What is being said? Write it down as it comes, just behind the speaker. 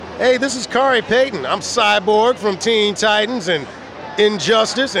Hey, this is Kari Payton. I'm Cyborg from Teen Titans and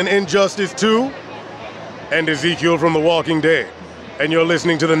Injustice and Injustice 2 and Ezekiel from The Walking Dead. And you're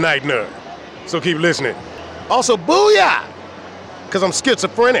listening to The Night Nerd. So keep listening. Also, booyah! Because I'm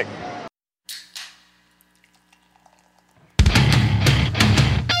schizophrenic.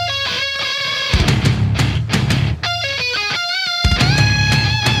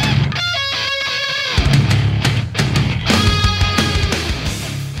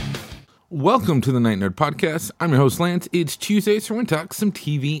 Welcome to the Night Nerd Podcast. I'm your host, Lance. It's Tuesday, so we're going to talk some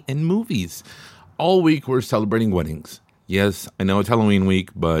TV and movies. All week, we're celebrating weddings. Yes, I know it's Halloween week,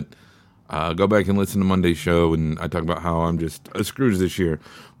 but go back and listen to Monday's show, and I talk about how I'm just a Scrooge this year.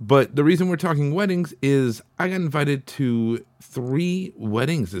 But the reason we're talking weddings is I got invited to 3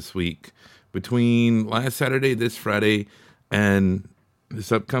 weddings this week. Between last Saturday, this Friday, and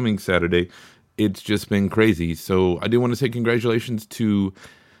this upcoming Saturday, it's just been crazy. So I do want to say congratulations to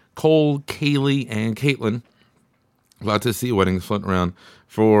Cole, Kaylee, and Caitlin. Lots of sea weddings floating around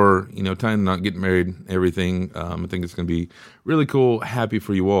for, time to not get married, everything. I think it's going to be really cool. Happy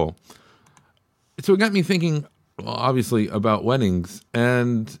for you all. So it got me thinking, obviously, about weddings.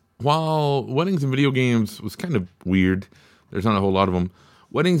 And while weddings in video games was kind of weird, there's not a whole lot of them.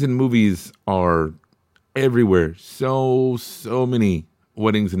 Weddings in movies are everywhere. So many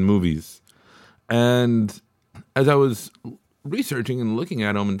weddings in movies. And as I was researching and looking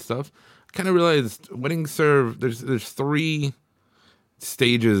at them and stuff, I kind of realized weddings serve, there's 3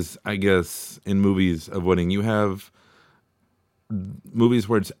 stages, I guess, in movies of wedding. You have movies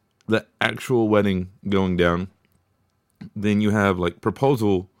where it's the actual wedding going down. Then you have like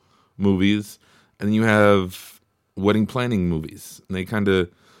proposal movies, and then you have wedding planning movies. And they kind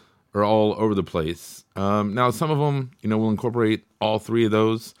of are all over the place. Now, some of them, will incorporate all 3 of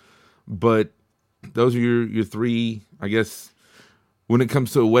those, but those are your 3, I guess. When it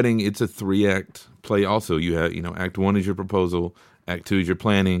comes to a wedding, it's a 3-act play also. You have, act 1 is your proposal, act 2 is your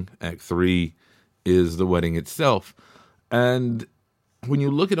planning, act 3 is the wedding itself. And when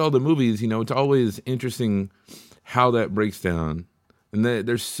you look at all the movies, it's always interesting how that breaks down. And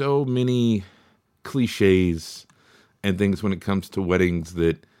there's so many cliches and things when it comes to weddings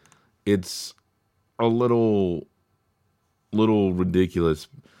that it's a little ridiculous.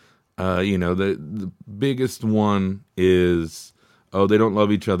 The biggest one is, they don't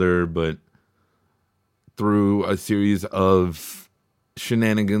love each other, but through a series of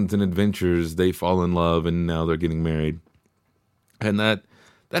shenanigans and adventures, they fall in love, and now they're getting married. And that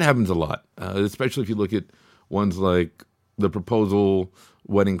happens a lot, especially if you look at ones like The Proposal,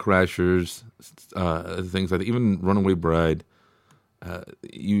 Wedding Crashers, things like that. Even Runaway Bride.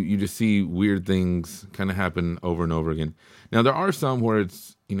 You just see weird things kind of happen over and over again. Now, there are some where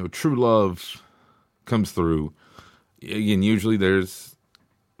it's, true love comes through. Again, usually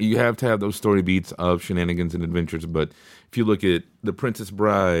you have to have those story beats of shenanigans and adventures, but if you look at The Princess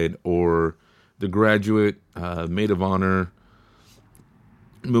Bride or The Graduate, Maid of Honor,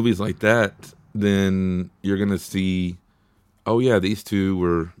 movies like that, then you're going to see, these 2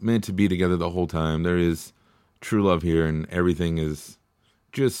 were meant to be together the whole time. There is true love here, and everything is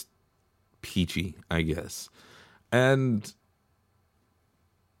just peachy, I guess. And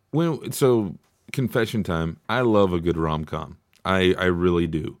confession time, I love a good rom-com. I really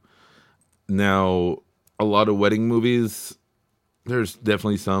do. Now, a lot of wedding movies, there's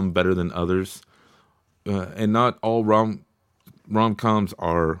definitely some better than others. And not all rom-coms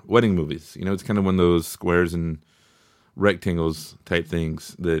are wedding movies. It's kind of one of those squares and rectangles type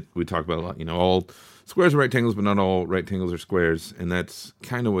things that we talk about a lot. All squares are rectangles, but not all rectangles are squares. And that's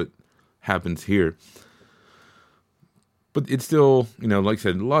kind of what happens here. But it's still, like I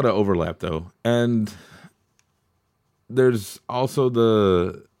said, a lot of overlap, though. And there's also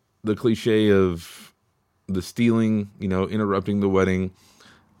the cliche of the stealing, interrupting the wedding.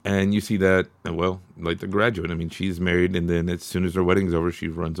 And you see that, like The Graduate. I mean, she's married, and then as soon as her wedding's over, she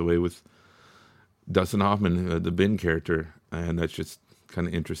runs away with Dustin Hoffman, the Ben character. And that's just kind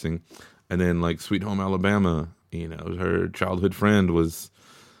of interesting. And then, like, Sweet Home Alabama, her childhood friend was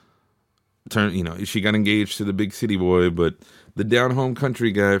she got engaged to the big city boy, but the down home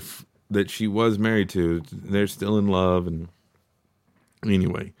country guy that she was married to, they're still in love. And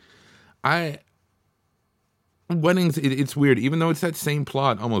anyway, weddings, it's weird, even though it's that same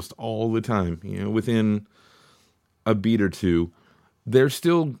plot almost all the time, within a beat or 2, they're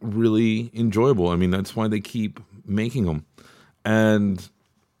still really enjoyable. I mean, that's why they keep making them. And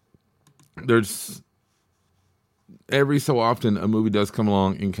there's every so often a movie does come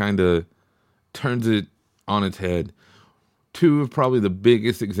along and kind of turns it on its head. 2 of probably the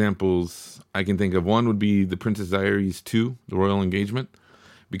biggest examples I can think of. One would be The Princess Diaries 2, The Royal Engagement.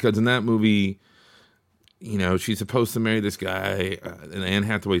 because in that movie, she's supposed to marry this guy, Anne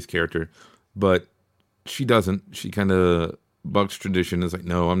Hathaway's character, but she doesn't. She kind of bucks tradition. Is like,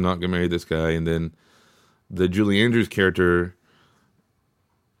 no, I'm not gonna marry this guy. And then the Julie Andrews character,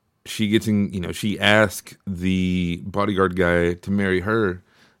 she asks the bodyguard guy to marry her,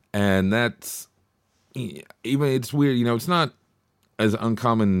 and that's even it's weird. It's not as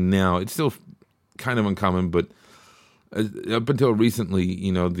uncommon now. It's still kind of uncommon, but up until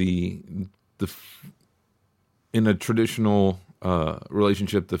recently, the in a traditional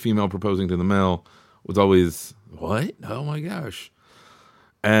relationship, the female proposing to the male was always, what? Oh my gosh.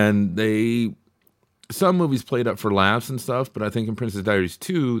 And some movies played up for laughs and stuff, but I think in Princess Diaries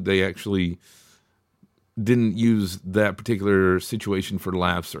 2, they actually didn't use that particular situation for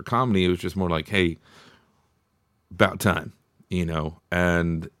laughs or comedy. It was just more like, hey, about time,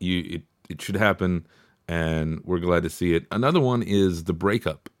 and it should happen, and we're glad to see it. Another one is The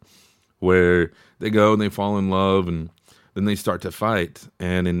Breakup, where they go and they fall in love, and then they start to fight.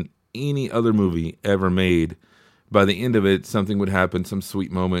 And in any other movie ever made, by the end of it, something would happen, some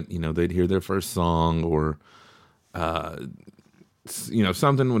sweet moment. They'd hear their first song, or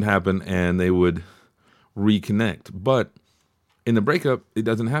something would happen, and they would reconnect. But in The Breakup, it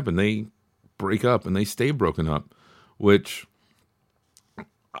doesn't happen. They break up, and they stay broken up, which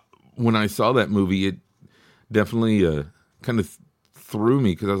when I saw that movie, it definitely kind of threw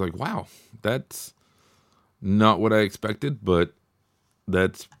me, because I was like, wow, that's not what I expected, but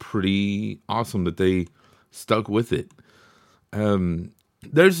that's pretty awesome that they stuck with it.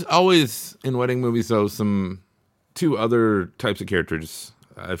 There's always, in wedding movies, though, two other types of characters.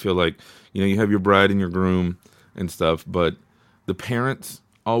 I feel like, you have your bride and your groom and stuff, but the parents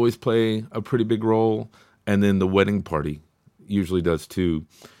always play a pretty big role, and then the wedding party usually does too.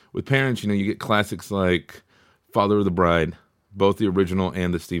 With parents, you get classics like Father of the Bride, both the original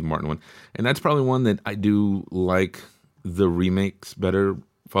and the Steve Martin one. And that's probably one that I do like the remakes better.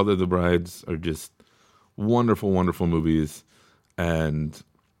 Father of the Brides are just wonderful, wonderful movies. And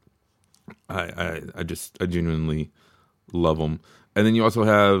I genuinely love them. And then you also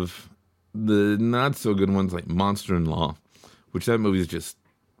have the not so good ones like Monster-in-Law, which that movie is just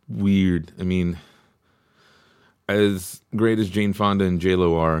weird. I mean, as great as Jane Fonda and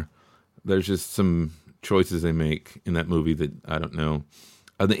J-Lo are, there's just some choices they make in that movie that I don't know.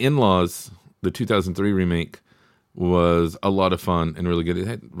 The In-Laws, the 2003 remake, was a lot of fun and really good. It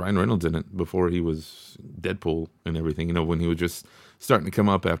had Ryan Reynolds in it before he was Deadpool and everything, when he was just starting to come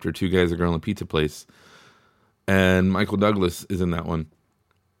up after Two Guys, a Girl, and a Pizza Place. And Michael Douglas is in that one.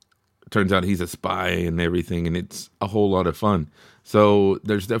 Turns out he's a spy and everything, and it's a whole lot of fun. So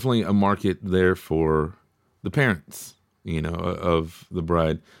there's definitely a market there for the parents, of the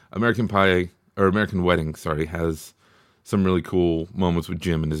bride. American Wedding, has some really cool moments with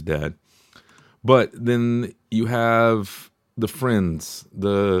Jim and his dad. But then you have the friends,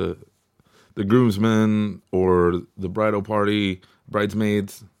 the groomsmen, or the bridal party,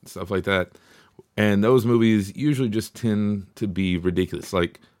 bridesmaids, stuff like that. And those movies usually just tend to be ridiculous,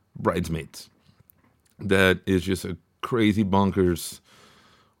 like Bridesmaids. That is just a crazy bonkers.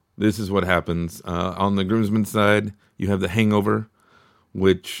 This is what happens. On the groomsmen side, you have The Hangover,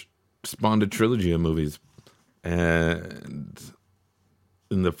 which spawned a trilogy of movies. And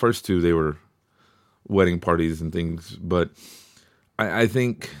in the first two, they were wedding parties and things. But I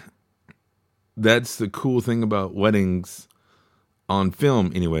think that's the cool thing about weddings on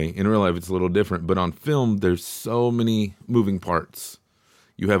film, anyway. In real life, it's a little different. But on film, there's so many moving parts.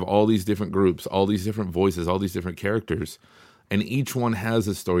 You have all these different groups, all these different voices, all these different characters. And each one has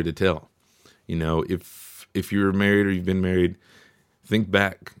a story to tell. If you're married or you've been married, think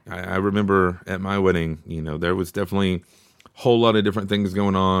back. I remember at my wedding, there was definitely a whole lot of different things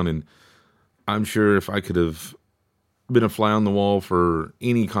going on. And I'm sure if I could have been a fly on the wall for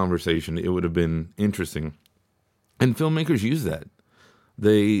any conversation, it would have been interesting. And filmmakers use that.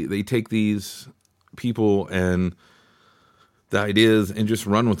 They take these people and the ideas and just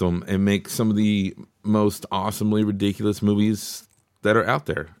run with them and make some of the most awesomely ridiculous movies that are out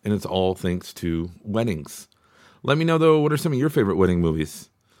there. And it's all thanks to weddings. Let me know, though, what are some of your favorite wedding movies?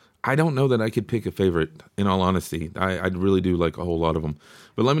 I don't know that I could pick a favorite, in all honesty. I really do like a whole lot of them.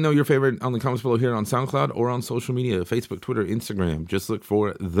 But let me know your favorite on the comments below here on SoundCloud or on social media, Facebook, Twitter, Instagram. Just look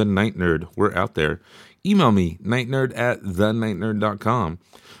for The Night Nerd. We're out there. Email me, nightnerd@thenightnerd.com.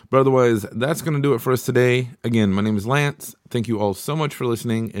 But otherwise, that's going to do it for us today. Again, my name is Lance. Thank you all so much for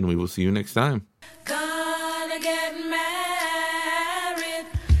listening, and we will see you next time.